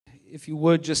if you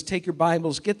would, just take your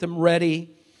Bibles, get them ready.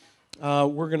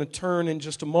 We're going to turn in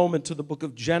just a moment to the book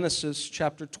of Genesis,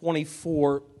 chapter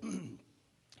 24.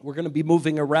 We're going to be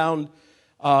moving around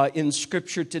in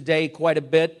Scripture today quite a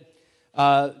bit.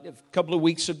 A couple of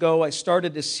weeks ago, I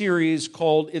started a series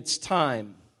called It's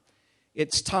Time.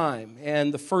 It's Time.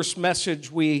 And the first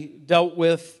message we dealt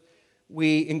with,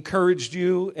 we encouraged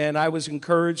you, and I was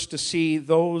encouraged to see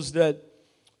those that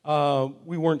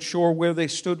we weren't sure where they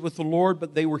stood with the Lord,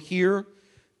 but they were here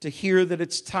to hear that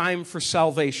it's time for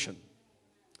salvation.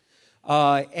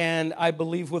 And I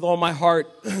believe with all my heart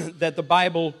that the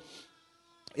Bible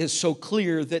is so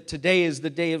clear that today is the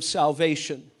day of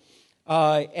salvation.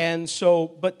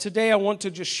 But today I want to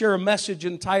just share a message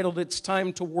entitled, It's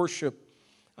Time to Worship.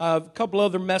 A couple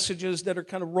other messages that are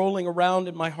kind of rolling around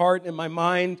in my heart and my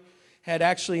mind had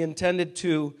actually intended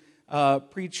to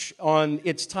preach on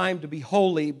It's Time to Be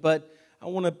Holy, but I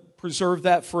want to preserve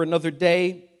that for another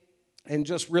day, and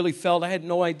just really felt I had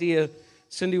no idea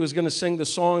Cindy was going to sing the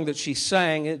song that she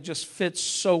sang. It just fits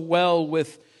so well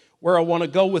with where I want to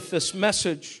go with this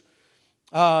message.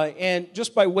 And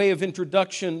just by way of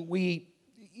introduction,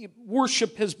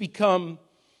 worship has become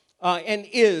and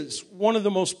is one of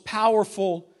the most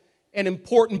powerful and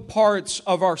important parts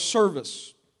of our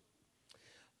service.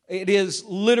 It is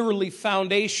literally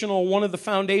foundational, one of the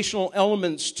foundational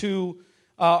elements to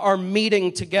our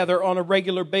meeting together on a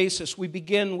regular basis. We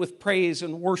begin with praise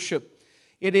and worship.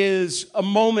 It is a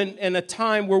moment and a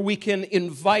time where we can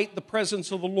invite the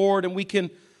presence of the Lord, and we can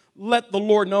let the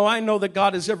Lord know. I know that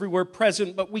God is everywhere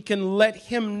present, but we can let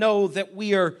Him know that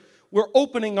we're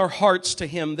opening our hearts to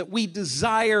Him, that we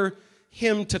desire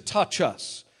Him to touch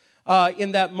us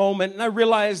in that moment. And I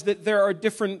realize that there are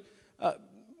different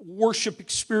worship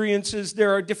experiences,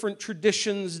 there are different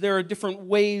traditions, there are different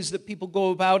ways that people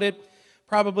go about it.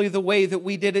 Probably the way that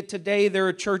we did it today, there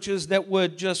are churches that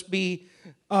would just be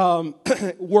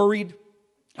worried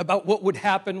about what would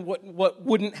happen, what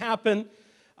wouldn't happen.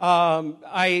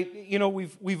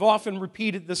 We've often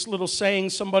repeated this little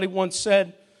saying. Somebody once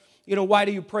said, why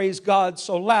do you praise God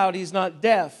so loud? He's not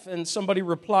deaf. And somebody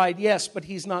replied, yes, but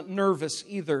He's not nervous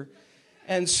either.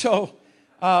 And so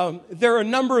there are a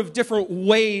number of different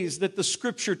ways that the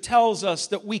Scripture tells us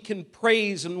that we can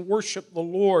praise and worship the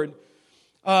Lord.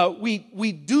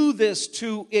 We do this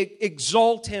to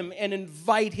exalt Him and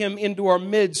invite Him into our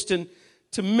midst and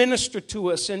to minister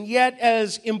to us. And yet,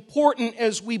 as important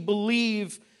as we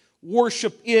believe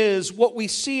worship is, what we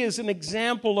see as an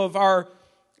example of our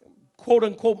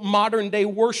quote-unquote modern-day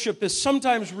worship is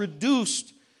sometimes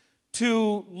reduced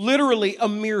to literally a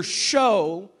mere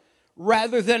show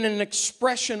rather than an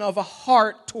expression of a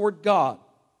heart toward God.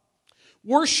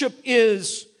 Worship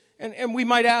is, and we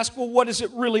might ask, well, what does it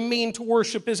really mean to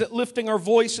worship? Is it lifting our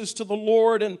voices to the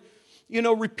Lord and,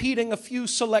 repeating a few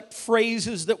select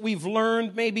phrases that we've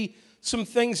learned, maybe some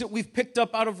things that we've picked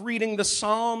up out of reading the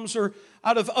Psalms or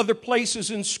out of other places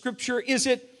in Scripture? Is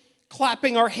it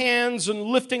clapping our hands and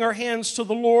lifting our hands to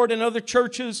the Lord? In other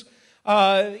churches,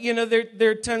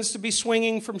 there tends to be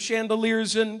swinging from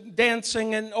chandeliers and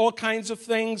dancing and all kinds of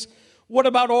things. What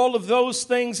about all of those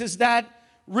things? Is that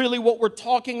really what we're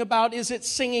talking about? Is it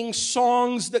singing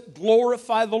songs that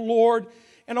glorify the Lord?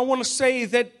 And I want to say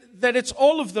that it's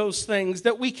all of those things,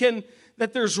 that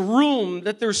there's room,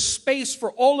 that there's space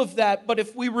for all of that. But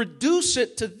if we reduce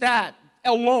it to that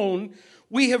alone,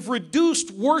 we have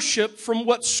reduced worship from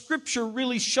what Scripture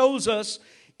really shows us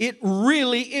it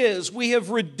really is. We have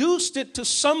reduced it to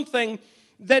something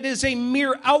that is a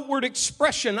mere outward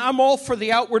expression. I'm all for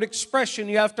the outward expression.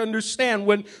 You have to understand,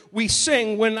 when we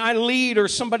sing, when I lead or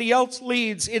somebody else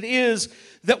leads, it is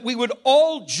that we would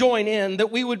all join in,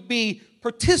 that we would be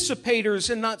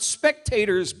participators and not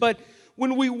spectators. But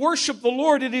when we worship the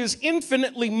Lord, it is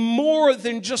infinitely more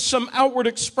than just some outward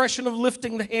expression of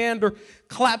lifting the hand or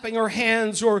clapping our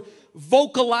hands or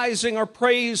vocalizing our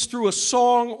praise through a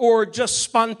song or just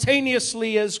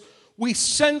spontaneously as we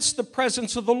sense the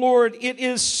presence of the Lord. It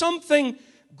is something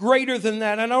greater than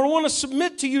that. And I want to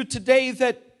submit to you today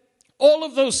that all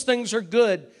of those things are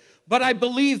good, but I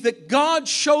believe that God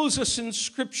shows us in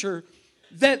Scripture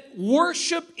that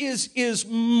worship is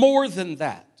more than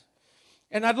that.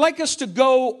 And I'd like us to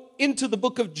go into the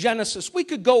book of Genesis. We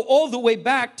could go all the way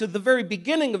back to the very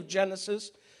beginning of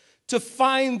Genesis to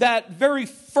find that very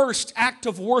first act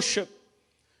of worship.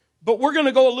 But we're going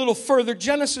to go a little further.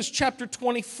 Genesis chapter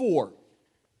 24.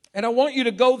 And I want you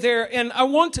to go there, and I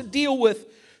want to deal with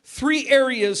 3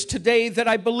 areas today that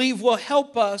I believe will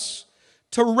help us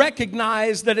to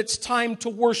recognize that it's time to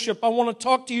worship. I want to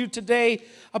talk to you today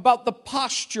about the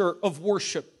posture of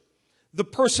worship, the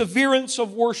perseverance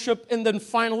of worship, and then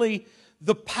finally,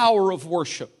 the power of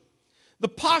worship. The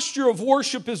posture of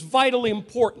worship is vitally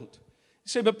important. You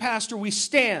say, but Pastor, we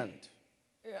stand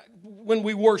when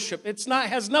we worship.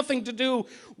 Has nothing to do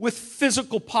with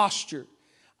physical posture.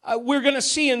 We're going to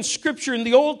see in Scripture in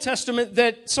the Old Testament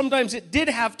that sometimes it did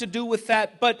have to do with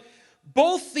that, but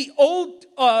both the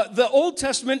Old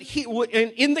Testament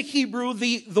in the Hebrew,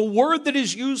 the word that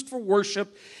is used for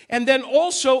worship, and then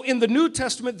also in the New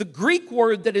Testament, the Greek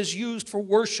word that is used for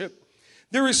worship,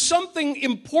 there is something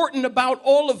important about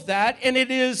all of that, and it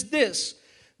is this: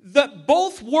 that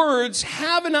both words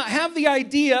have the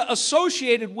idea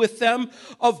associated with them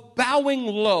of bowing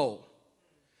low,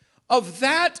 of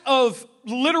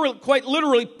quite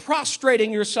literally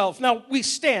prostrating yourself. Now, we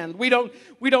stand. We don't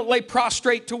lay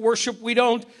prostrate to worship. We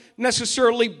don't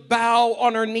necessarily bow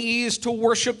on our knees to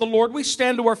worship the Lord. We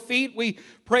stand to our feet. We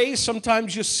praise.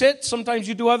 Sometimes you sit. Sometimes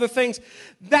you do other things.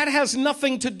 That has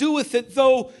nothing to do with it,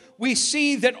 though we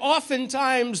see that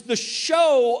oftentimes the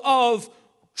show of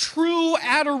true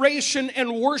adoration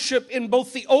and worship in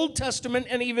both the Old Testament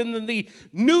and even in the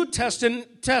New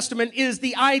Testament is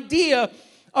the idea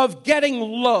of getting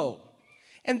low.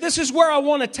 And this is where I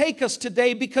want to take us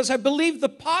today, because I believe the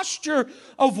posture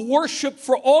of worship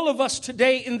for all of us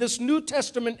today in this New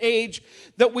Testament age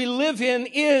that we live in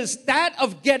is that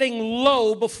of getting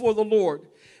low before the Lord.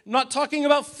 I'm not talking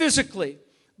about physically,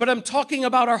 but I'm talking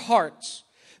about our hearts.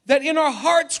 That in our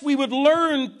hearts we would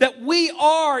learn that we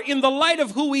are, in the light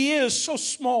of who He is, so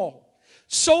small,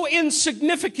 so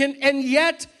insignificant, and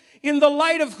yet in the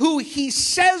light of who He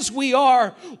says we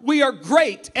are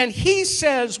great, and He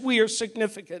says we are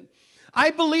significant.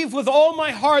 I believe with all my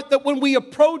heart that when we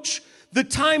approach the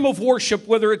time of worship,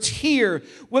 whether it's here,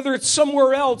 whether it's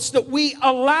somewhere else, that we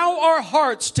allow our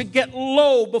hearts to get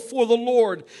low before the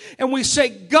Lord, and we say,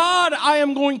 God, I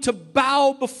am going to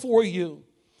bow before you.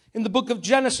 In the book of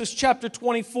Genesis chapter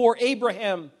 24,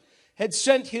 Abraham had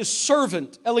sent his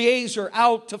servant Eliezer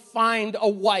out to find a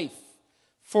wife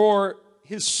for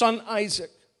his son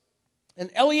Isaac. And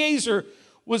Eliezer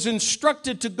was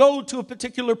instructed to go to a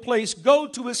particular place, go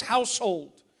to his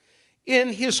household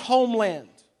in his homeland.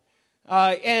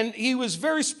 And he was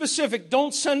very specific.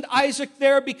 Don't send Isaac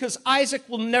there because Isaac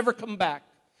will never come back.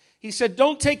 He said,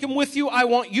 don't take him with you. I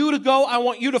want you to go. I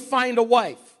want you to find a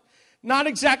wife. Not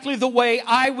exactly the way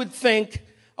I would think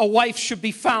a wife should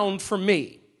be found for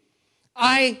me.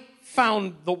 I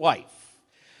found the wife.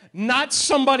 Not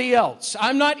somebody else.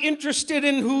 I'm not interested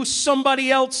in who somebody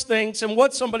else thinks and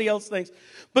what somebody else thinks.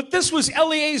 But this was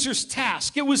Eliezer's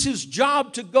task. It was his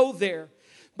job to go there.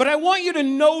 But I want you to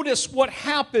notice what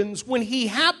happens when he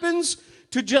happens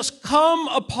to just come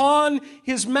upon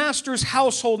his master's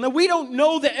household. Now, we don't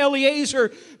know that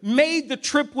Eliezer made the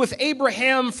trip with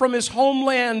Abraham from his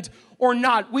homeland or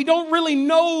not. We don't really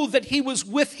know that he was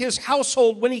with his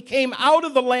household when he came out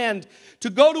of the land to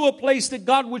go to a place that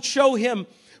God would show him.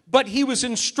 But he was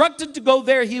instructed to go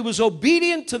there. He was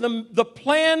obedient to the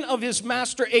plan of his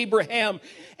master Abraham.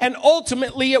 And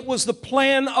ultimately, it was the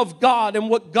plan of God and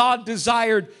what God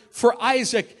desired for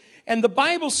Isaac. And the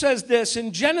Bible says this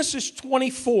in Genesis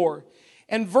 24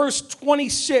 and verse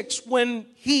 26, when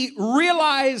he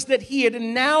realized that he had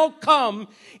now come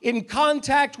in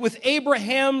contact with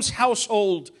Abraham's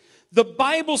household, the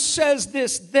Bible says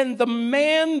this: then the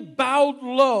man bowed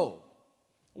low.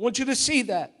 I want you to see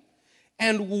that.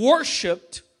 And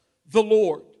worshiped the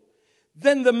Lord.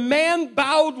 Then the man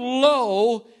bowed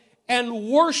low and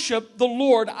worshiped the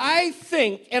Lord. I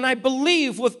think and I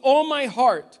believe with all my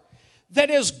heart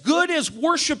that as good as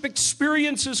worship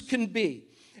experiences can be,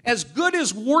 as good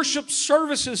as worship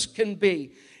services can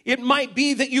be, it might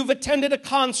be that you've attended a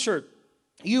concert,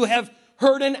 you have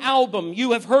heard an album,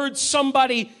 you have heard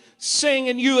somebody sing,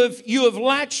 and you have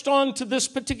latched on to this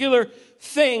particular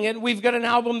thing. And we've got an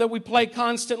album that we play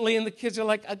constantly, and the kids are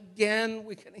like, again,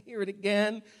 we can hear it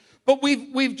again. But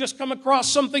we've just come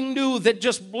across something new that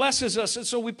just blesses us, and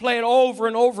so we play it over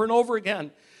and over and over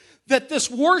again. That this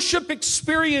worship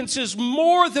experience is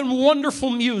more than wonderful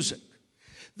music.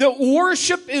 That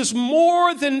worship is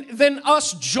more than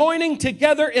us joining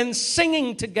together and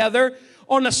singing together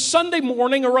on a Sunday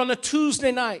morning or on a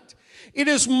Tuesday night. It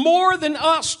is more than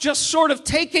us just sort of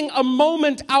taking a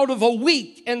moment out of a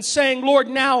week and saying, Lord,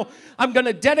 now I'm going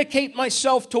to dedicate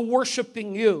myself to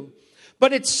worshiping you.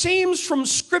 But it seems from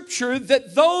Scripture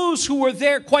that those who were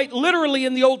there quite literally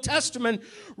in the Old Testament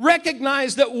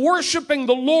recognized that worshiping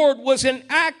the Lord was an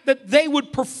act that they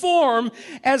would perform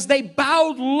as they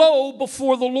bowed low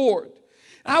before the Lord.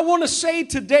 I want to say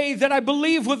today that I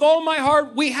believe with all my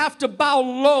heart we have to bow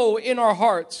low in our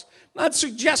hearts. I'm not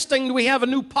suggesting we have a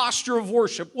new posture of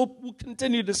worship. We'll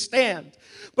continue to stand.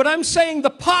 But I'm saying the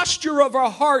posture of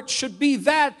our heart should be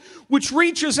that which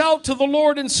reaches out to the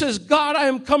Lord and says, God, I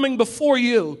am coming before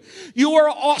you. You are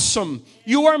awesome.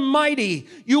 You are mighty.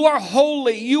 You are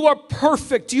holy. You are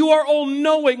perfect. You are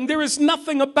all-knowing. There is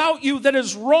nothing about you that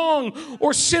is wrong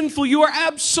or sinful. You are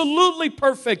absolutely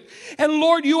perfect. And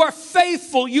Lord, you are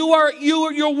faithful.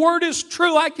 Your word is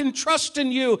true. I can trust in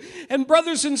you. And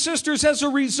brothers and sisters, as a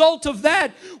result of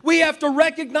that, we have to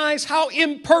recognize how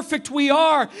imperfect we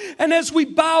are. And as we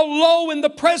bow low in the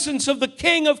presence of the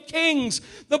King of Kings,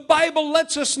 the Bible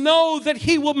lets us know that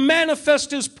He will manifest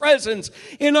His presence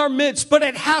in our midst. But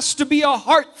it has to be a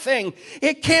heart thing.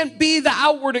 It can't be the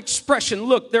outward expression.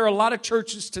 Look, there are a lot of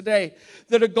churches today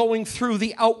that are going through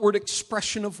the outward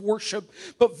expression of worship,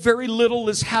 but very little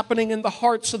is happening in the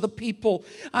hearts of the people.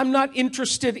 I'm not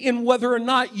interested in whether or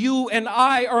not you and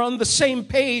I are on the same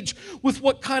page with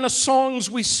what kind of songs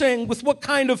we sing, with what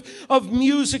kind of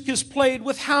music is played,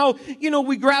 with how,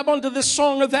 we grab onto this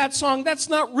song or that song. That's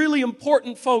not really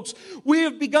important, folks. We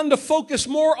have begun to focus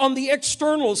more on the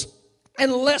externals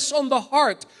and less on the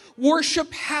heart.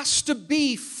 Worship has to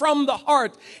be from the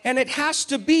heart, and it has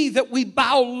to be that we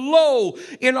bow low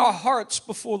in our hearts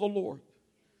before the Lord.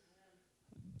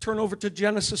 Turn over to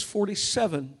Genesis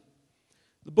 47,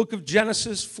 the book of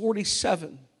Genesis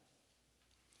 47.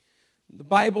 The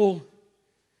Bible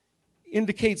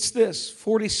indicates this,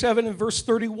 47 and verse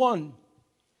 31.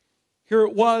 Here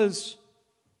it was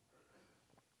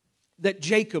that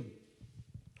Jacob,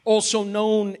 also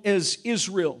known as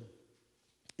Israel,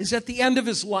 is at the end of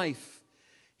his life.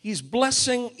 He's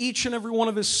blessing each and every one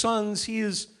of his sons. He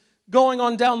is going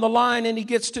on down the line, and he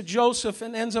gets to Joseph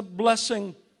and ends up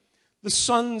blessing the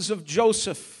sons of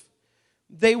Joseph.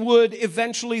 They would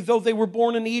eventually, though they were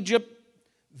born in Egypt,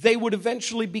 they would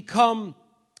eventually become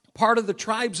part of the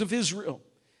tribes of Israel.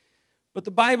 But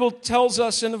the Bible tells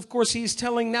us, and of course he's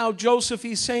telling now Joseph,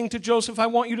 he's saying to Joseph, I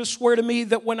want you to swear to me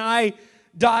that when I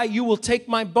die, you will take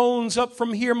my bones up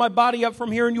from here, my body up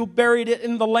from here, and you'll bury it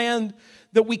in the land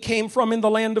that we came from, in the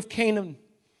land of Canaan.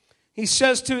 He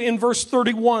says in verse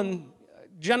 31,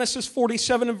 Genesis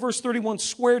 47 and verse 31,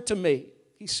 swear to me,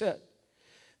 he said.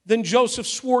 Then Joseph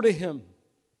swore to him.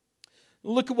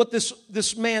 Look at what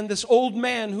this man, this old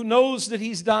man who knows that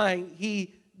he's dying,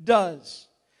 he does.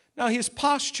 Now his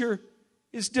posture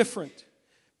is different,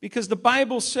 because the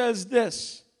Bible says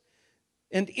this,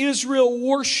 and Israel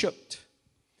worshiped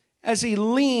as he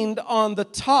leaned on the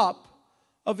top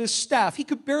of his staff. He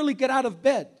could barely get out of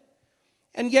bed.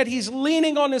 And yet he's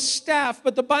leaning on his staff,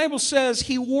 but the Bible says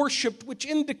he worshiped, which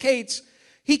indicates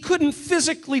he couldn't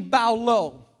physically bow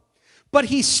low. But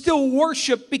he still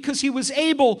worshiped because he was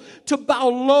able to bow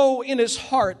low in his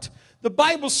heart. The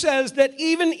Bible says that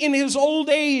even in his old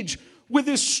age, with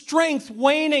his strength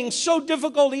waning, so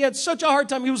difficult, he had such a hard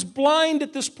time. He was blind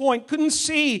at this point, couldn't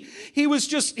see. He was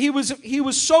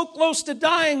so close to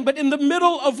dying, but in the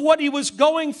middle of what he was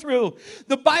going through,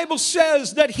 the Bible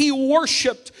says that he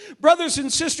worshiped. Brothers and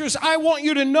sisters, I want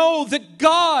you to know that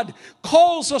God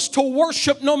calls us to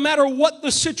worship no matter what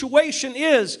the situation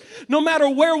is. No matter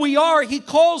where we are, He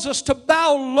calls us to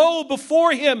bow low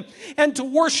before Him and to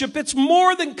worship. It's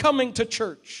more than coming to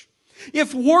church.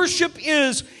 If worship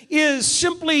is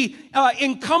simply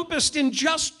encompassed in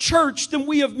just church, then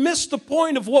we have missed the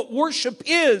point of what worship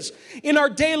is in our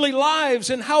daily lives,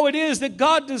 and how it is that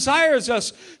God desires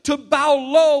us to bow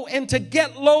low and to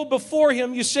get low before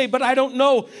Him. You say, but I don't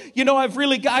know,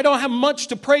 I don't have much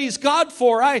to praise God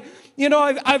for.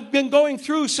 I've been going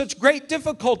through such great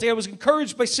difficulty. I was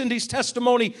encouraged by Cindy's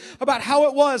testimony about how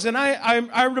it was. And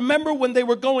I remember when they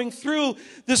were going through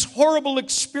this horrible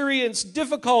experience,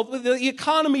 difficult. The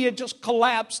economy had just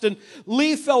collapsed, and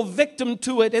Lee fell victim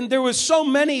to it. And there were so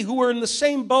many who were in the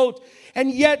same boat.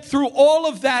 And yet through all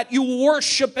of that, you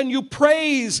worship and you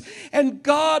praise, and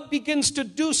God begins to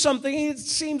do something. It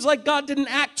seems like God didn't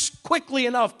act quickly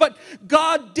enough, but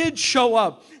God did show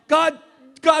up. God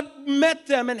met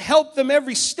them and helped them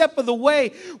every step of the way.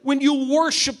 When you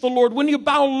worship the Lord, when you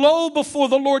bow low before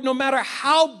the Lord, no matter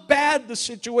how bad the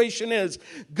situation is,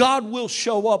 God will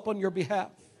show up on your behalf.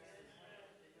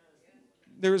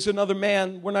 There is another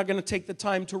man, we're not going to take the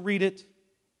time to read it,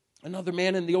 another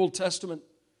man in the Old Testament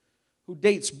who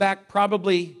dates back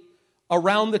probably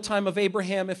around the time of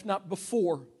Abraham, if not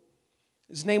before.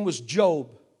 His name was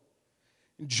Job.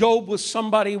 Job was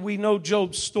somebody, we know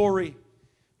Job's story.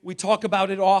 We talk about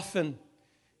it often.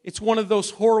 It's one of those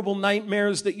horrible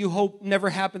nightmares that you hope never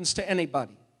happens to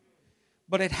anybody.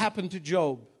 But it happened to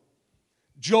Job.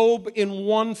 Job, in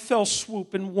one fell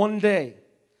swoop, in one day,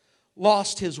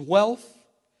 lost his wealth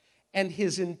and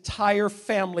his entire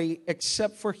family,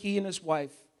 except for he and his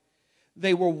wife.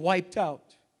 They were wiped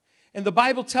out. And the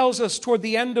Bible tells us toward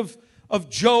the end of of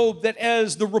Job, that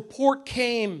as the report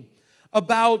came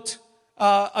about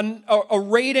a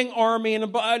raiding army and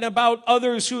about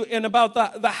others and about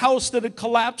the house that had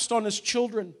collapsed on his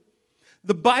children,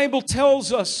 the Bible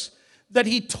tells us that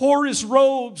he tore his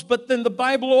robes, but then the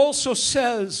Bible also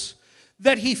says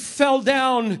that he fell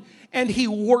down and he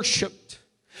worshiped.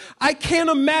 I can't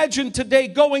imagine today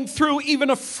going through even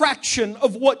a fraction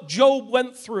of what Job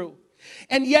went through.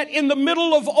 And yet in the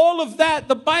middle of all of that,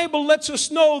 the Bible lets us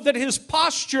know that his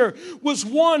posture was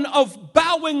one of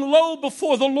bowing low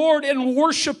before the Lord and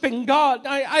worshiping God.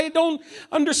 I don't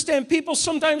understand. People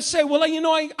sometimes say, well,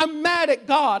 I'm mad at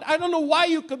God. I don't know why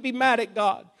you could be mad at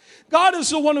God. God is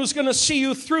the one who's going to see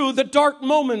you through the dark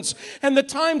moments and the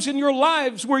times in your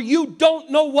lives where you don't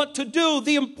know what to do.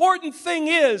 The important thing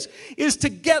is to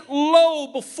get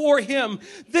low before Him.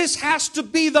 This has to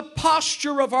be the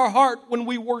posture of our heart when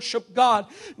we worship God.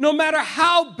 No matter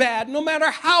how bad, no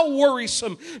matter how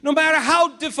worrisome, no matter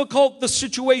how difficult the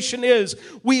situation is,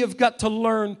 we have got to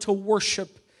learn to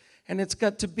worship. And it's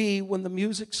got to be when the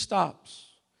music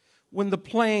stops, when the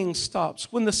playing stops,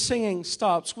 when the singing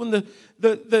stops, when the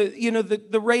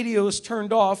radio is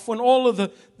turned off, when all of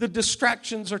the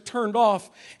distractions are turned off,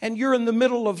 and you're in the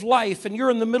middle of life, and you're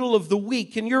in the middle of the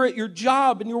week, and you're at your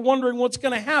job, and you're wondering what's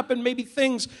going to happen. Maybe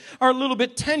things are a little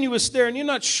bit tenuous there, and you're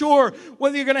not sure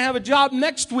whether you're going to have a job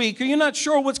next week, or you're not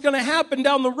sure what's going to happen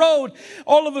down the road.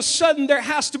 All of a sudden, there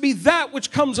has to be that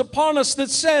which comes upon us that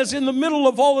says, in the middle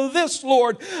of all of this,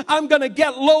 Lord, I'm going to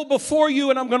get low before you,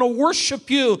 and I'm going to worship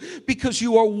you because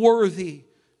you are worthy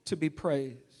to be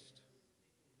praised.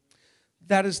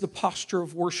 That is the posture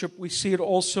of worship. We see it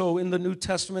also in the New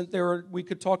Testament. We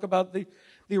could talk about the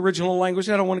original language.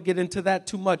 I don't want to get into that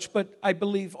too much, but I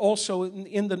believe also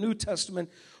in the New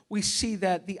Testament, we see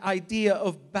that the idea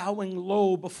of bowing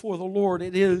low before the Lord.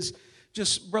 It is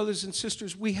just, brothers and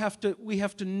sisters, we have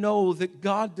to know that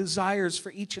God desires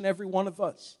for each and every one of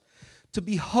us to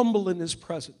be humble in His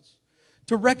presence,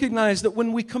 to recognize that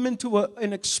when we come into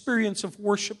an experience of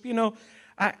worship,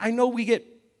 I know we get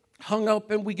hung up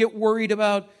and we get worried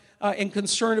about and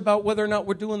concerned about whether or not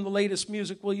we're doing the latest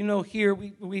music. Well, here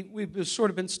we've sort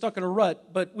of been stuck in a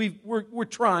rut, but we're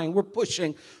trying, we're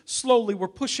pushing, slowly we're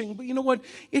pushing. But you know what?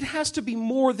 It has to be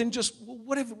more than just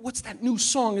what's that new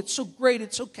song? It's so great,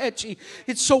 it's so catchy,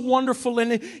 it's so wonderful,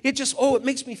 and it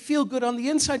makes me feel good on the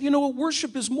inside. You know what?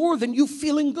 Worship is more than you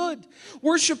feeling good.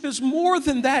 Worship is more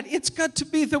than that. It's got to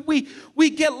be that we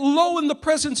get low in the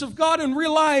presence of God and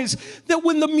realize that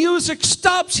when the music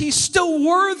stops, He's still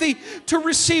worthy to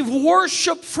receive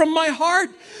worship from my heart.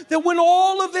 That when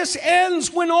all of this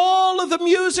ends, when all of the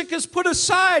music is put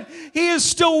aside, He is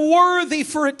still worthy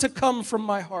for it to come from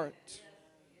my heart.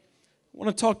 I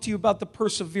want to talk to you about the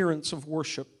perseverance of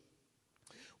worship.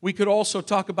 We could also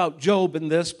talk about Job in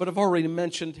this, but I've already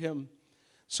mentioned him.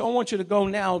 So I want you to go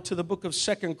now to the book of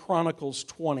 2 Chronicles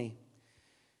 20.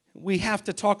 We have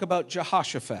to talk about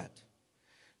Jehoshaphat.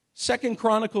 2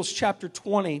 Chronicles chapter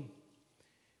 20.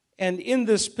 And in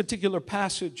this particular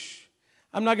passage,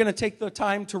 I'm not going to take the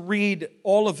time to read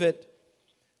all of it,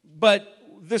 but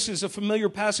this is a familiar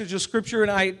passage of Scripture, and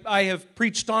I have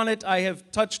preached on it. I have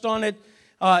touched on it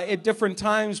at different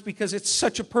times because it's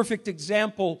such a perfect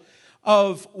example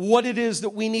of what it is that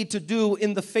we need to do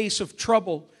in the face of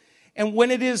trouble. And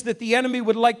when it is that the enemy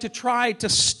would like to try to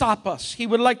stop us, he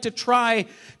would like to try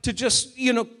to just,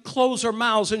 close our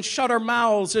mouths and shut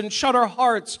our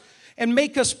hearts, and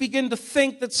make us begin to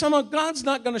think that somehow God's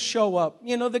not going to show up.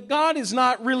 That God is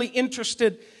not really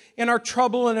interested in our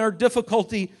trouble and our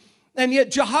difficulty. And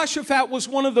yet Jehoshaphat was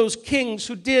one of those kings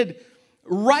who did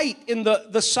right in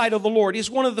the sight of the Lord. He's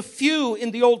one of the few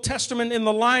in the Old Testament in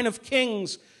the line of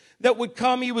kings that would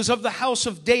come. He was of the house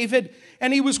of David,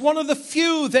 and he was one of the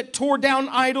few that tore down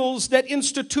idols, that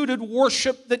instituted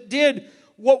worship, that did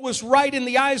what was right in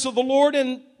the eyes of the Lord.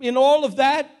 And in all of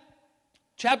that,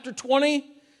 chapter 20,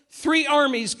 3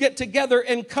 armies get together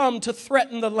and come to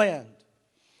threaten the land.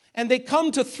 And they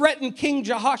come to threaten King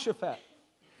Jehoshaphat.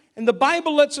 And the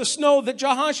Bible lets us know that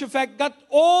Jehoshaphat got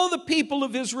all the people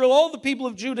of Israel, all the people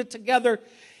of Judah together.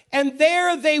 And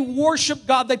there they worshiped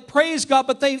God, they praised God,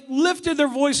 but they lifted their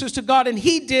voices to God. And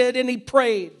he did, and he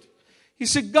prayed. He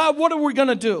said, God, what are we going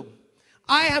to do?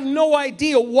 I have no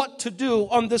idea what to do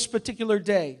on this particular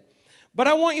day. But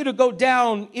I want you to go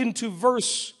down into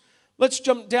let's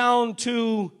jump down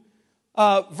to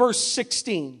verse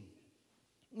 16.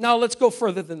 Now let's go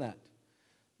further than that.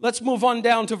 Let's move on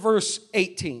down to verse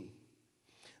 18.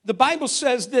 The Bible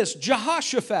says this: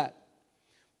 Jehoshaphat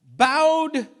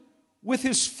bowed with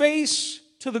his face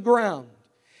to the ground,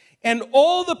 and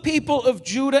all the people of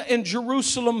Judah and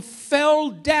Jerusalem fell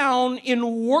down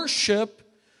in worship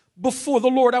before the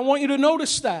Lord. I want you to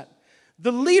notice that.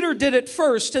 The leader did it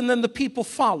first, and then the people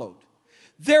followed.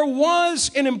 There was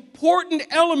an important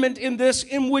element in this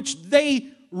in which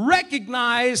they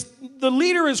recognized the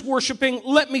leader is worshiping.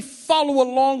 Let me follow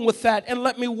along with that and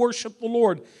let me worship the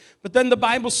Lord. But then the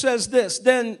Bible says this.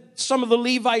 Then some of the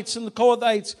Levites and the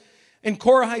Kohathites and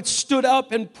Korahites stood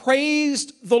up and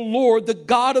praised the Lord, the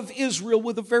God of Israel,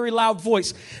 with a very loud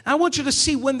voice. I want you to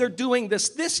see when they're doing this.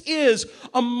 This is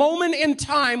a moment in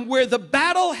time where the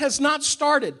battle has not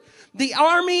started. The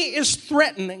army is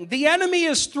threatening. The enemy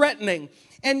is threatening.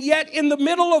 And yet in the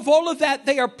middle of all of that,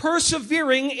 they are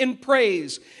persevering in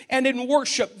praise and in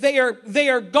worship. They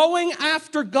are going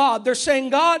after God. They're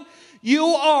saying, God, you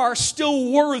are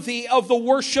still worthy of the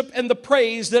worship and the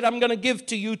praise that I'm going to give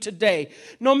to you today.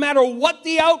 No matter what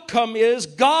the outcome is,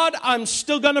 God, I'm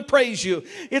still going to praise you.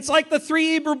 It's like the 3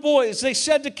 Hebrew boys. They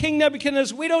said to King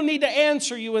Nebuchadnezzar, we don't need to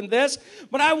answer you in this,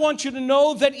 but I want you to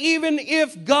know that even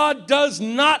if God does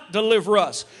not deliver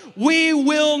us, we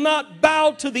will not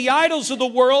bow to the idols of the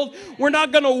world. We're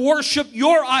not going to worship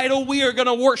your idol. We are going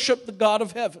to worship the God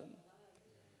of heaven.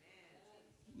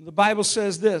 The Bible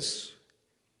says this.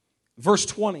 Verse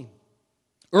 20,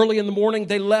 early in the morning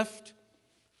they left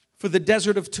for the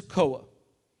desert of Tekoa.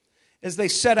 As they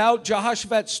set out,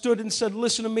 Jehoshaphat stood and said,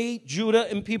 listen to me, Judah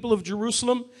and people of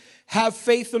Jerusalem, have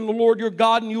faith in the Lord your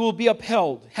God and you will be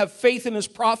upheld. Have faith in his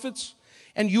prophets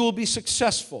and you will be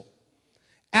successful.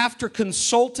 After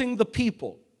consulting the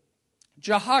people,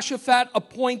 Jehoshaphat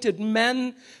appointed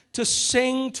men to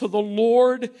sing to the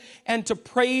Lord and to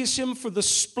praise him for the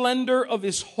splendor of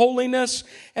his holiness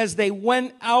as they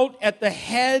went out at the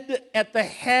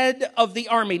head of the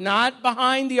army, not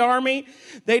behind the army.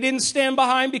 They didn't stand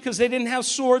behind because they didn't have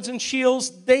swords and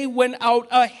shields. They went out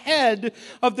ahead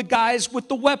of the guys with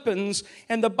the weapons.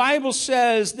 And the Bible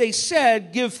says, they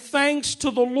said, give thanks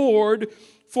to the Lord,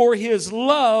 for his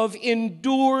love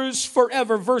endures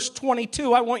forever. Verse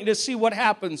 22, I want you to see what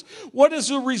happens. What is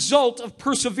the result of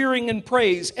persevering in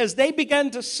praise? As they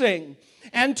began to sing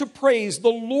and to praise, the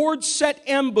Lord set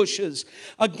ambushes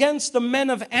against the men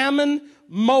of Ammon,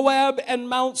 Moab, and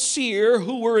Mount Seir,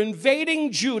 who were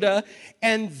invading Judah,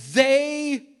 and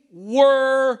they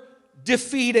were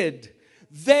defeated.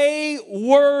 They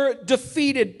were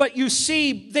defeated. But you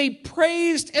see, they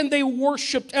praised and they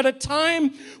worshiped at a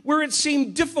time where it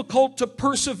seemed difficult to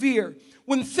persevere.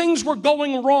 When things were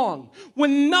going wrong,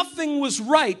 when nothing was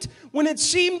right, when it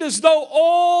seemed as though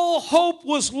all hope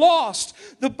was lost,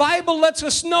 the Bible lets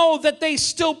us know that they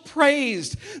still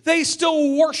praised, they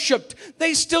still worshiped,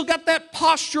 they still got that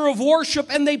posture of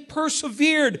worship, and they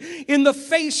persevered in the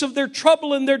face of their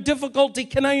trouble and their difficulty.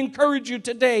 Can I encourage you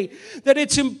today that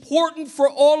it's important for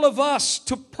all of us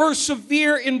to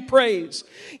persevere in praise?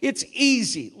 It's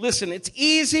easy. Listen, it's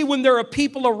easy when there are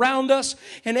people around us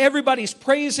and everybody's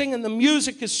praising and the music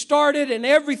is started and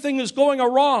everything is going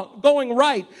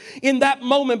right in that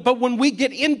moment. But when we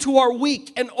get into our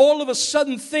week and all of a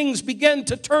sudden things begin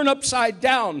to turn upside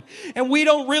down and we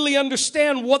don't really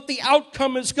understand what the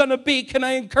outcome is going to be, can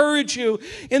I encourage you,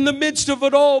 in the midst of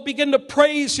it all, begin to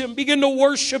praise him, begin to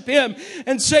worship him,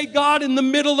 and say, God, in the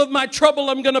middle of my trouble,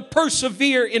 I'm going to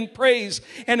persevere in praise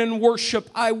and in worship.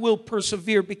 I will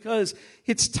persevere because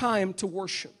it's time to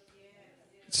worship.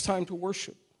 It's time to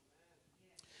worship.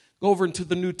 Go over into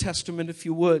the New Testament, if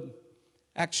you would.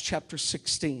 Acts chapter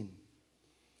 16.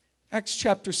 Acts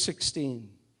chapter 16.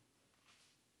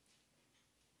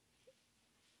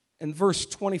 And verse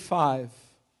 25.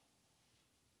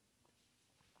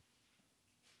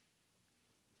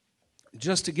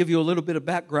 Just to give you a little bit of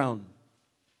background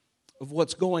of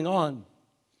what's going on.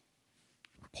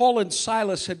 Paul and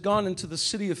Silas had gone into the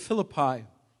city of Philippi,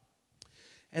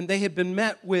 and they had been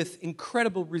met with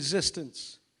incredible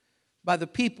resistance by the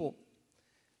people.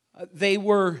 They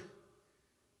were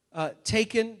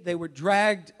taken, they were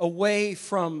dragged away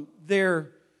from their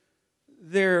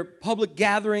public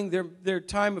gathering, their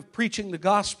time of preaching the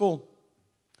gospel,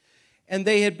 and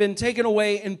they had been taken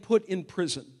away and put in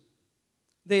prison.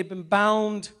 They had been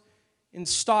bound in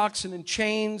stocks and in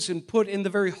chains and put in the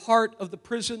very heart of the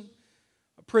prison.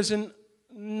 A prison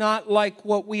not like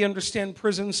what we understand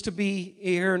prisons to be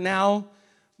here now.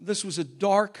 This was a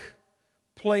dark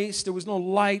place. There was no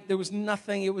light. There was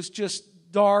nothing. It was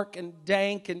just dark and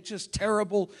dank and just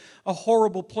terrible, a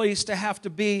horrible place to have to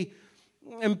be.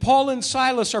 And Paul and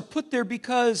Silas are put there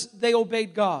because they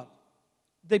obeyed God.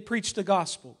 They preached the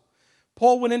gospel.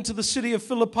 Paul went into the city of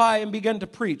Philippi and began to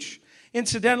preach.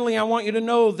 Incidentally, I want you to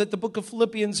know that the book of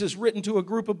Philippians is written to a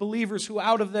group of believers who,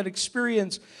 out of that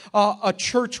experience, a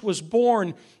church was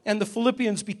born, and the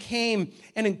Philippians became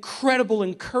an incredible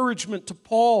encouragement to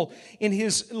Paul in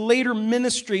his later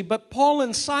ministry. But Paul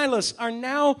and Silas are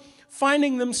now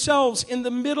finding themselves in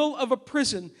the middle of a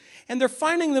prison, and they're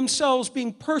finding themselves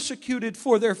being persecuted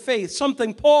for their faith,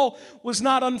 something Paul was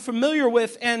not unfamiliar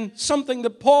with and something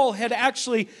that Paul had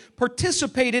actually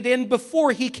participated in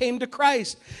before he came to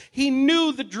Christ. He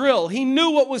knew the drill. He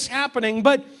knew what was happening,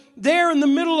 but there in the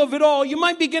middle of it all, you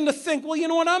might begin to think, well, you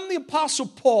know what, I'm the Apostle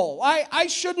Paul. I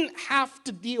shouldn't have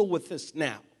to deal with this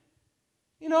now.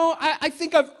 You know, I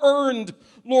think I've earned,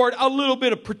 Lord, a little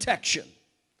bit of protection.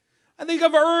 I think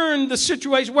I've earned the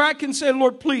situation where I can say,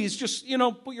 Lord, please just,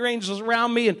 put your angels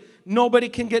around me and nobody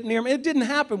can get near me. It didn't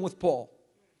happen with Paul.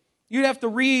 You'd have to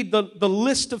read the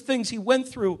list of things he went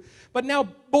through. But now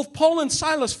both Paul and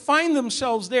Silas find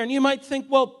themselves there. And you might think,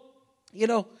 well,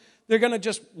 they're going to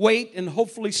just wait and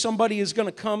hopefully somebody is going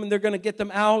to come and they're going to get them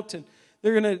out and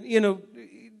they're going to,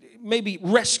 maybe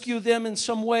rescue them in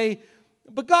some way.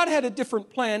 But God had a different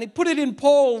plan. He put it in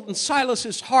Paul and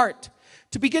Silas's heart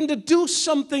to begin to do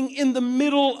something in the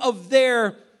middle of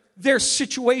their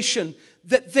situation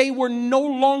that they were no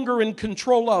longer in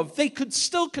control of. They could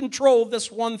still control this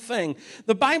one thing.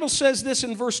 The Bible says this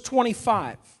in verse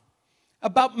 25.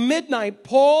 About midnight,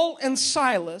 Paul and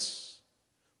Silas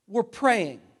were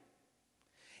praying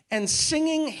and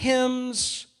singing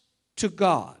hymns to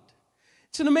God.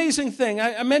 It's an amazing thing.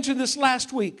 I mentioned this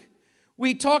last week.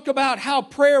 We talked about how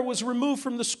prayer was removed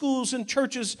from the schools and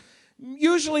churches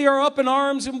usually are up in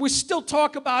arms, and we still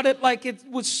talk about it like it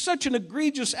was such an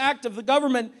egregious act of the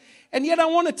government. And yet I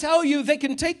want to tell you, they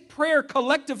can take prayer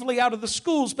collectively out of the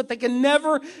schools, but they can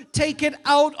never take it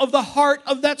out of the heart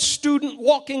of that student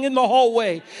walking in the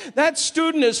hallway. That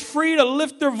student is free to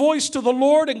lift their voice to the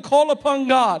Lord and call upon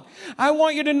God. I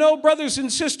want you to know, brothers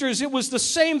and sisters, it was the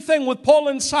same thing with Paul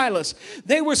and Silas.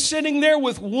 They were sitting there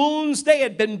with wounds. They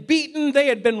had been beaten. They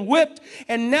had been whipped.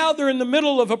 And now they're in the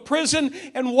middle of a prison.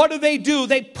 And what do?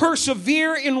 They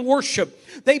persevere in worship.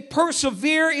 They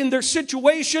persevere in their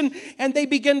situation and they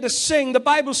begin to sing. The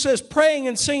Bible says praying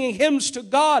and singing hymns to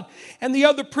God, and the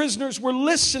other prisoners were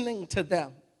listening to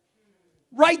them.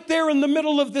 Right there in the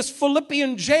middle of this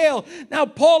Philippian jail. Now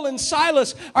Paul and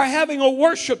Silas are having a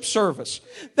worship service.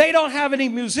 They don't have any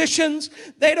musicians.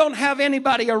 They don't have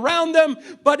anybody around them.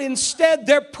 But instead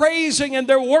they're praising and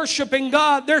they're worshiping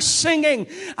God. They're singing.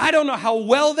 I don't know how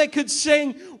well they could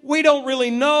sing. We don't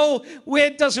really know.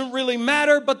 It doesn't really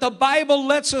matter. But the Bible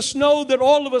lets us know that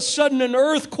all of a sudden an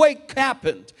earthquake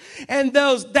happened. And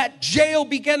that jail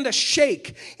began to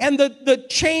shake. And the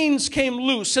chains came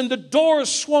loose. And the doors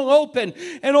swung open.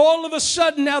 And all of a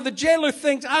sudden now the jailer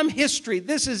thinks, I'm history.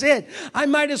 This is it. I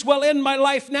might as well end my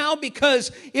life now,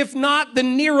 because if not, the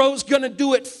Nero's going to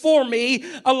do it for me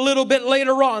a little bit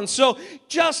later on. So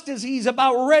just as he's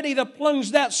about ready to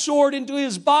plunge that sword into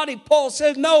his body, Paul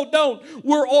says, no, don't.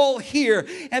 We're all here.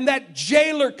 And that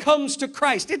jailer comes to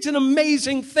Christ. It's an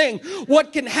amazing thing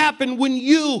what can happen when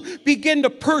you begin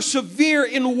to persevere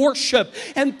in worship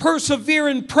and persevere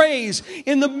in praise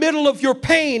in the middle of your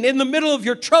pain, in the middle of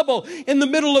your trouble, in the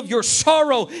middle of your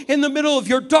sorrow, in the middle of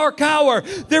your dark hour.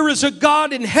 There is a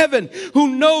God in heaven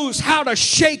who knows how to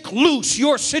shake loose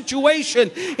your situation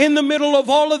in the middle of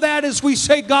all of that, as we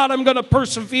say, God, I'm going to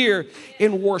persevere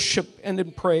in worship and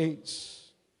in praise.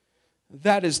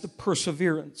 That is the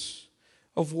perseverance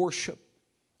of worship.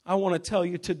 I want to tell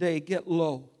you today, get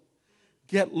low.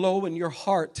 Get low in your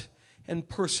heart and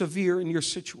persevere in your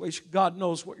situation. God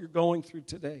knows what you're going through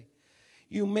today.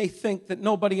 You may think that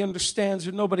nobody understands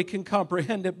or nobody can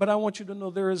comprehend it, but I want you to know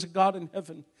there is a God in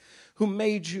heaven who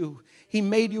made you. He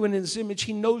made you in His image.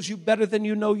 He knows you better than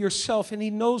you know yourself, and He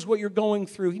knows what you're going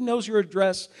through. He knows your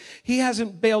address. He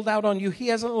hasn't bailed out on you. He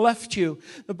hasn't left you.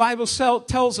 The Bible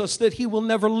tells us that He will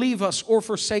never leave us or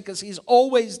forsake us. He's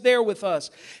always there with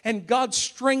us. And God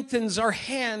strengthens our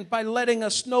hand by letting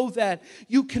us know that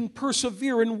you can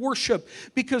persevere in worship,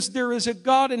 because there is a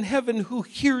God in heaven who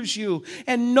hears you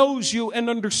and knows you and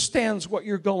understands what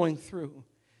you're going through.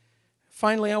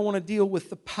 Finally, I want to deal with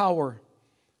the power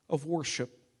of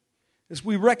worship. As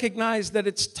we recognize that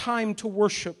it's time to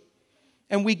worship,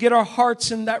 and we get our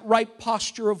hearts in that right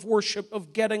posture of worship,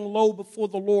 of getting low before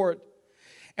the Lord,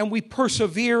 and we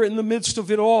persevere in the midst of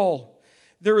it all,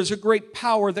 there is a great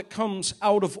power that comes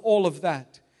out of all of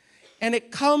that. And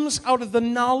it comes out of the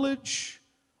knowledge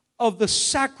of the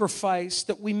sacrifice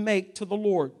that we make to the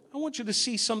Lord. I want you to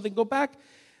see something. Go back.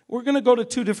 We're going to go to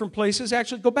two different places.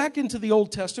 Actually, go back into the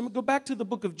Old Testament. Go back to the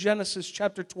book of Genesis,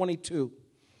 chapter 22.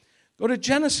 Go to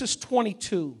Genesis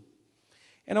 22.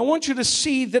 And I want you to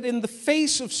see that in the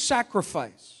face of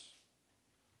sacrifice,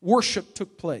 worship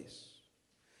took place.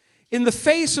 In the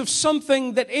face of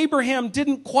something that Abraham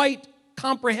didn't quite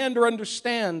comprehend or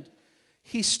understand,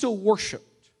 he still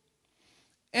worshiped.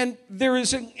 And there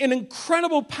is an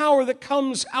incredible power that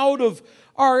comes out of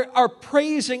our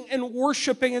praising and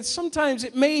worshiping, and sometimes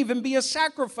it may even be a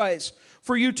sacrifice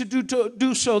for you to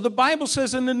do so. The Bible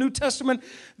says in the New Testament,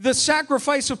 the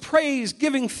sacrifice of praise,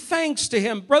 giving thanks to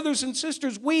Him. Brothers and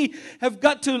sisters, we have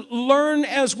got to learn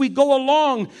as we go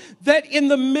along that in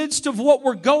the midst of what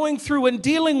we're going through and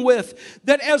dealing with,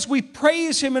 that as we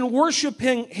praise Him and worship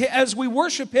Him, as we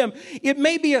worship Him, it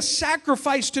may be a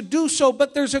sacrifice to do so,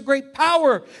 but there's a great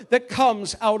power that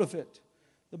comes out of it.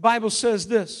 The Bible says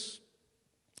this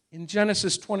in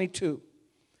Genesis 22.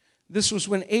 This was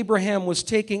when Abraham was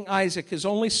taking Isaac, his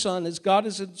only son, as God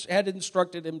had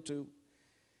instructed him to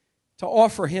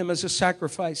offer him as a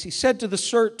sacrifice. He said to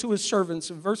his servants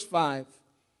in verse 5,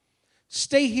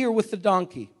 "Stay here with the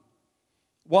donkey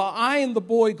while I and the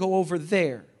boy go over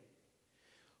there.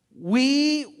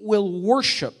 We will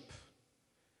worship,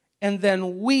 and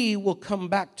then we will come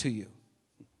back to you."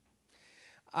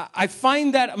 I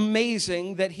find that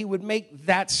amazing that he would make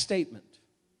that statement.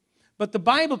 But the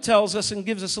Bible tells us and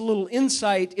gives us a little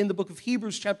insight in the book of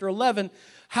Hebrews chapter 11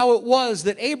 how it was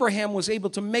that Abraham was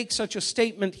able to make such a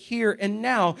statement here and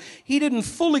now. He didn't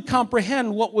fully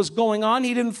comprehend what was going on.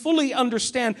 He didn't fully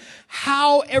understand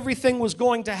how everything was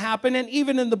going to happen. And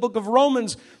even in the book of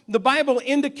Romans, the Bible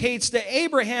indicates that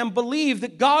Abraham believed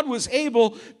that God was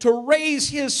able to raise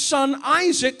his son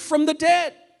Isaac from the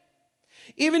dead.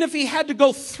 Even if he had to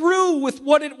go through with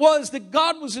what it was that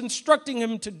God was instructing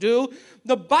him to do,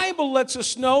 the Bible lets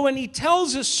us know, and he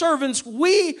tells his servants,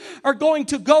 we are going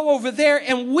to go over there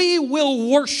and we will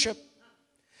worship.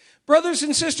 Brothers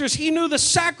and sisters, he knew the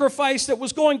sacrifice that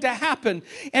was going to happen,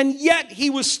 and yet he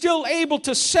was still able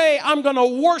to say, I'm going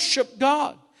to worship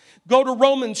God. Go to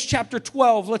Romans chapter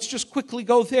 12. Let's just quickly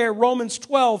go there. Romans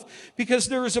 12, because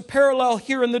there is a parallel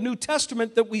here in the New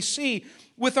Testament that we see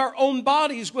with our own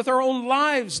bodies, with our own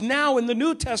lives now in the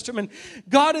New Testament.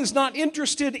 God is not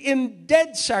interested in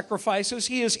dead sacrifices.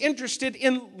 He is interested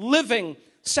in living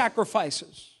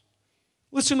sacrifices.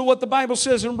 Listen to what the Bible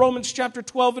says in Romans chapter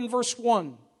 12 and verse 1.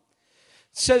 It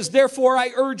says, "Therefore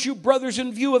I urge you, brothers,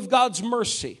 in view of God's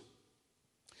mercy,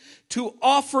 to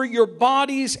offer your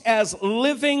bodies as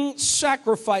living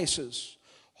sacrifices,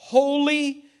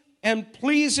 holy and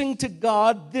pleasing to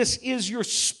God. This is your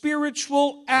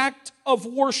spiritual act of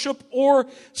worship," or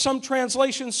some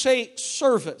translations say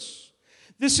service.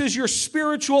 This is your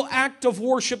spiritual act of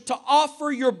worship, to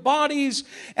offer your bodies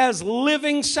as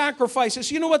living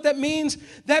sacrifices. You know what that means?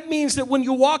 That means that when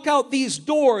you walk out these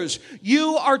doors,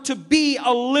 you are to be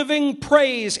a living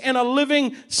praise and a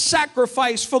living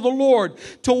sacrifice for the Lord,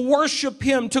 to worship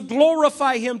Him, to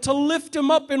glorify Him, to lift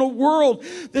Him up in a world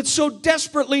that so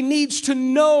desperately needs to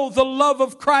know the love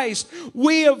of Christ.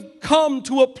 We have come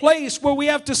to a place where we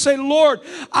have to say, Lord,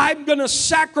 I'm going to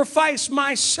sacrifice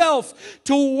myself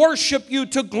to worship you,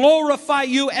 to glorify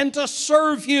you, and to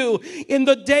serve you in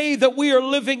the day that we are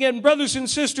living in. Brothers and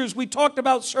sisters, we talked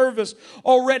about service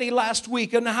already last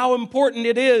week and how important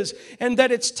it is and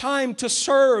that it's time to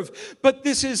serve. But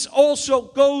this is also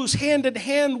goes hand in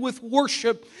hand with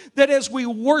worship, that as we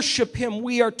worship Him,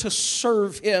 we are to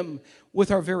serve Him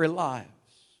with our very lives.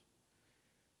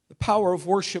 The power of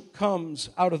worship comes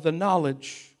out of the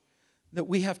knowledge that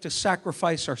we have to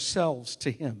sacrifice ourselves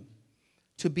to Him,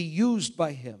 to be used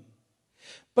by Him.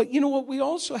 But you know what? We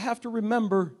also have to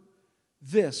remember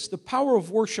this. The power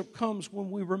of worship comes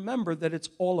when we remember that it's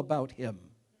all about Him.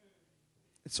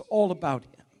 It's all about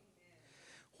Him.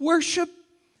 Worship,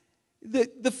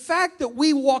 the fact that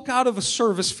we walk out of a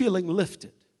service feeling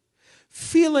lifted,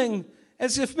 feeling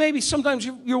as if maybe sometimes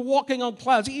you're walking on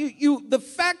clouds. The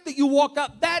fact that you walk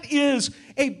out, that is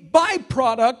a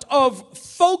byproduct of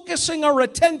focusing our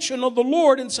attention on the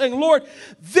Lord and saying, Lord,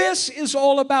 this is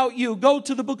all about you. Go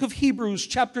to the book of Hebrews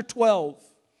chapter 12.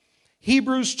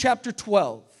 Hebrews chapter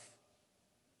 12.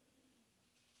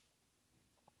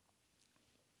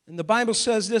 And the Bible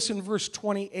says this in verse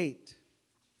 28.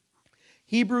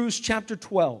 Hebrews chapter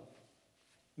 12,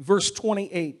 verse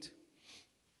 28.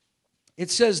 It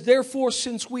says, "Therefore,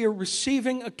 since we are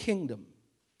receiving a kingdom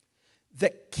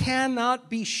that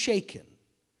cannot be shaken,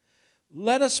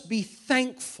 let us be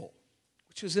thankful,"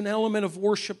 which is an element of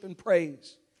worship and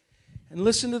praise. And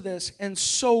listen to this, "and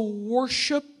so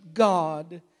worship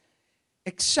God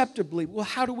acceptably." Well,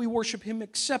 how do we worship Him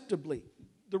acceptably?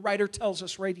 The writer tells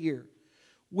us right here,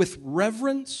 with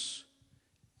reverence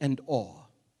and awe.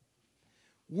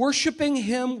 Worshiping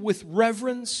Him with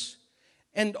reverence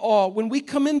and awe. When we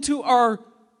come into our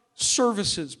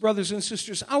services, brothers and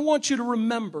sisters, I want you to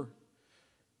remember,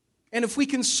 and if we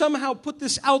can somehow put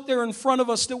this out there in front of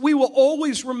us, that we will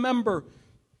always remember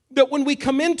that when we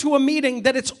come into a meeting,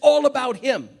 that it's all about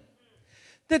Him.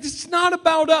 That it's not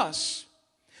about us.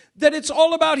 That it's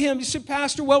all about Him. You say,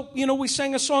 Pastor, well, we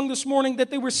sang a song this morning that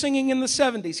they were singing in the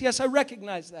 70s. Yes, I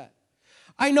recognize that.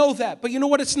 I know that. But you know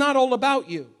what? It's not all about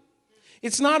you.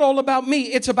 It's not all about me.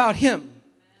 It's about Him.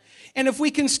 And if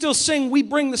we can still sing, we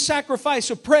bring the sacrifice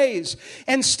of praise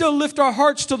and still lift our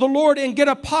hearts to the Lord and get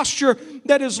a posture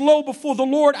that is low before the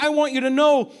Lord. I want you to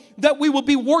know that we will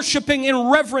be worshiping in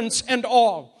reverence and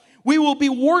awe. We will be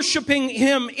worshiping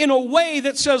Him in a way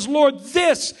that says, Lord,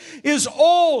 this is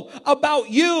all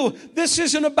about You. This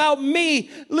isn't about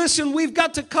me. Listen, we've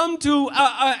got to come to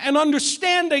an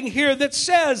understanding here that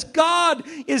says God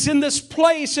is in this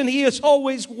place and He is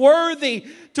always worthy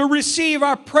to receive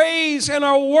our praise and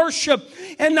our worship.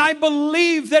 And I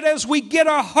believe that as we get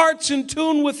our hearts in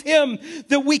tune with Him,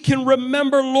 that we can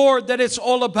remember, Lord, that it's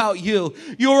all about You.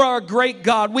 You're our great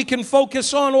God. We can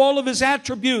focus on all of His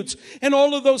attributes and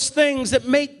all of those things that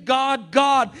make God,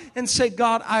 God, and say,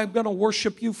 God, I'm going to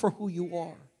worship You for who You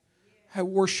are. I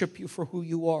worship You for who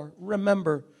You are.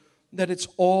 Remember that it's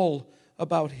all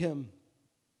about Him.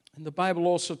 And the Bible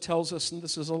also tells us, and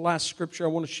this is the last scripture I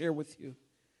want to share with you,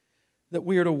 that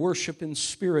we are to worship in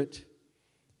spirit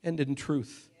and in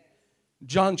truth.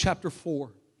 John chapter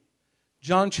 4.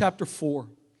 John chapter 4.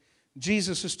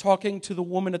 Jesus is talking to the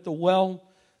woman at the well,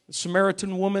 the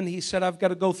Samaritan woman. He said, I've got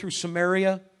to go through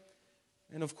Samaria.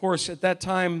 And of course, at that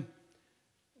time,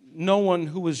 no one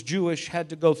who was Jewish had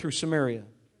to go through Samaria.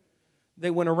 They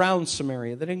went around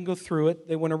Samaria. They didn't go through it.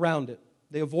 They went around it.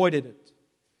 They avoided it.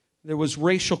 There was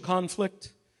racial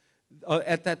conflict.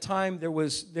 At that time, there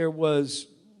was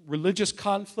religious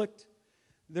conflict.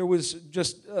 There was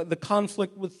just the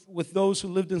conflict with those who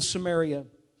lived in Samaria.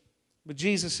 But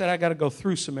Jesus said, I got to go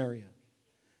through Samaria,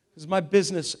 because my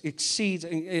business exceeds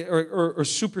or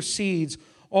supersedes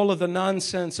all of the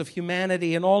nonsense of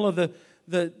humanity and all of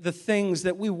the things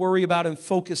that we worry about and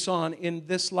focus on in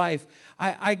this life.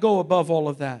 I go above all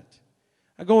of that.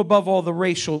 I go above all the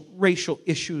racial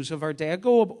issues of our day. I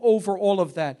go over all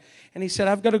of that. And He said,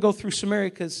 I've got to go through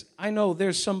Samaria because I know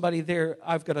there's somebody there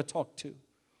I've got to talk to.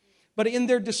 But in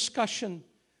their discussion,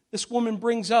 this woman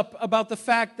brings up about the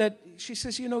fact that she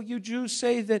says, you Jews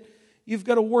say that you've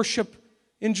got to worship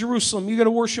in Jerusalem. You've got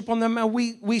to worship on the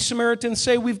mountain. We Samaritans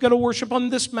say we've got to worship on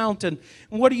this mountain.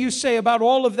 And what do you say about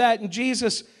all of that? And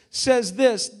Jesus says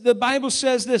this. The Bible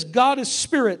says this: God is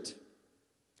spirit,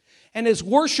 and His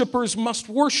worshipers must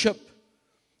worship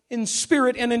in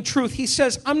spirit and in truth. He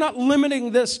says, I'm not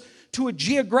limiting this to a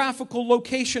geographical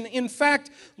location. In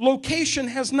fact, location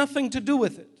has nothing to do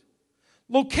with it.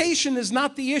 Location is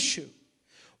not the issue.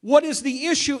 What is the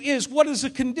issue is, what is the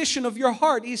condition of your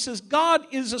heart? He says, God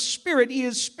is a spirit. He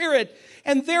is spirit.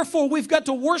 And therefore, we've got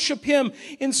to worship Him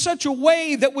in such a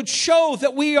way that would show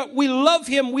that we love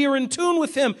Him, we are in tune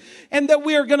with Him, and that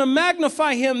we are going to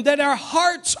magnify Him, that our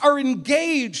hearts are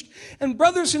engaged. And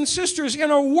brothers and sisters, in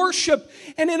our worship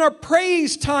and in our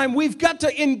praise time, we've got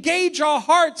to engage our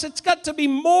hearts. It's got to be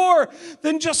more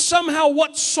than just somehow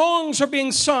what songs are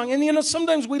being sung. And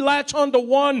sometimes we latch on to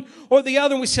one or the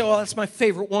other and we say, well, that's my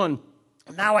favorite one.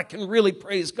 Now I can really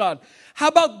praise God. How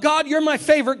about God, you're my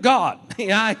favorite God?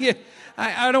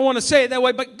 I don't want to say it that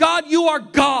way, but God, you are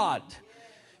God.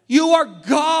 You are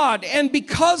God. And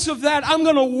because of that, I'm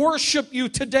going to worship You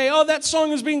today. Oh, that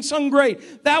song is being sung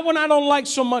great. That one I don't like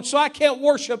so much, so I can't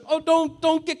worship. Oh,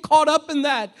 don't get caught up in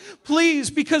that, please,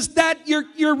 because that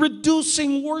you're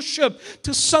reducing worship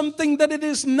to something that it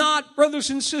is not. Brothers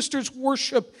and sisters,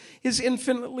 worship is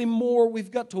infinitely more.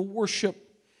 We've got to worship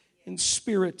in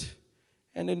spirit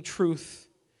and in truth.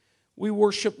 We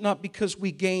worship not because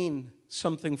we gain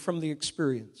something from the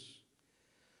experience,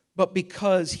 but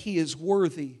because He is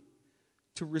worthy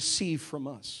to receive from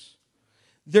us.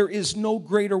 There is no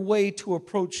greater way to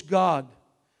approach God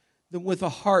than with a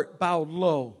heart bowed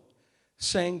low,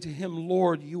 saying to Him,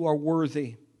 Lord, You are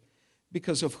worthy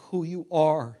because of who You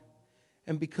are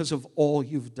and because of all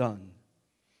You've done.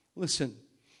 Listen,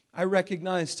 I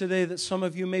recognize today that some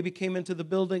of you maybe came into the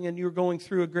building and you're going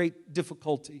through a great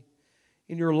difficulty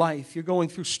in your life. You're going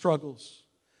through struggles.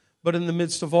 But in the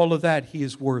midst of all of that, He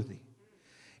is worthy.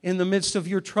 In the midst of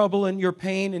your trouble and your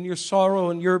pain and your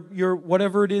sorrow and your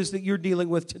whatever it is that you're dealing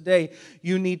with today,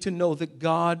 you need to know that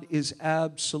God is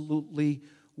absolutely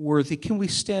worthy. Can we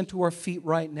stand to our feet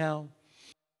right now?